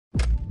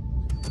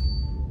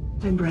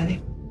I'm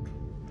ready.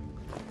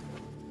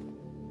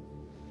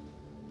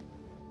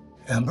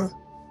 Amber?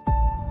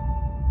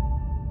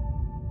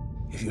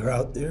 If you're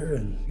out there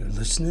and you're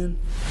listening,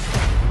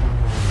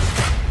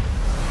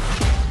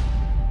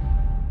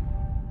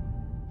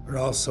 we're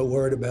all so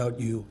worried about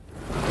you.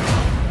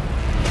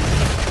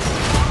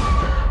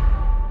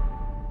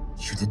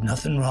 You did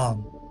nothing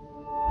wrong.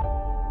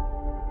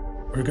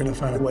 We're gonna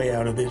find a way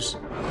out of this.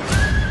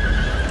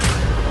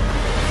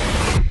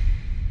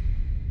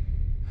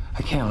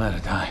 I can't let her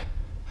die.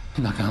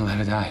 I'm not gonna let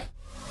her die.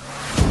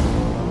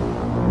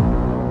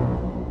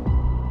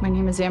 My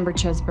name is Amber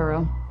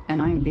Chesborough,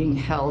 and I'm being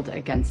held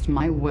against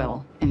my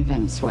will in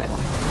Venezuela.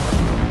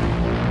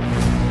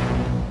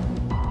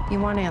 You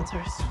want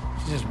answers?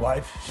 She's his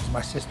wife, she's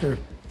my sister.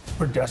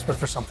 We're desperate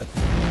for something.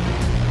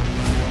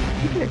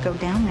 You better go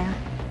down there.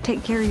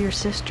 Take care of your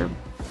sister.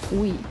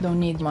 We don't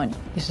need money.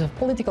 This is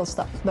political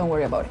stuff. Don't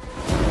worry about it.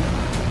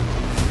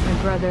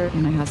 My brother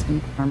and my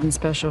husband are in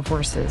special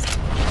forces.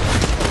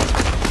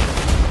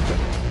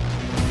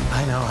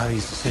 I know how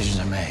these decisions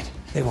are made.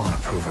 They won't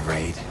approve a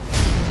raid.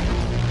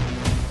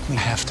 We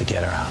have to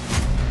get her out.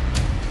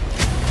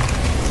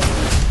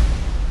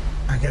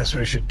 I guess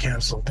we should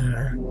cancel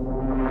dinner.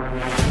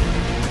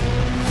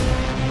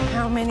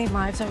 How many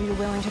lives are you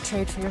willing to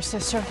trade for your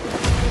sister?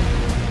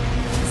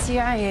 The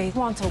CIA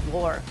wants a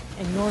war,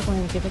 and you're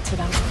going to give it to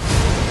them.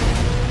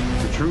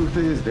 The truth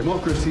is,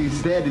 democracy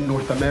is dead in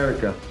North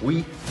America.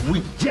 We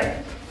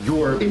reject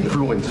your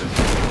influence.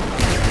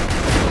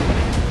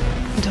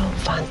 Don't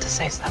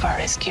fantasize of a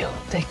rescue.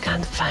 They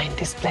can't find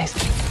this place.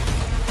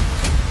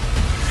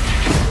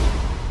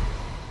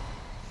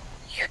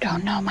 You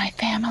don't know my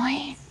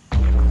family?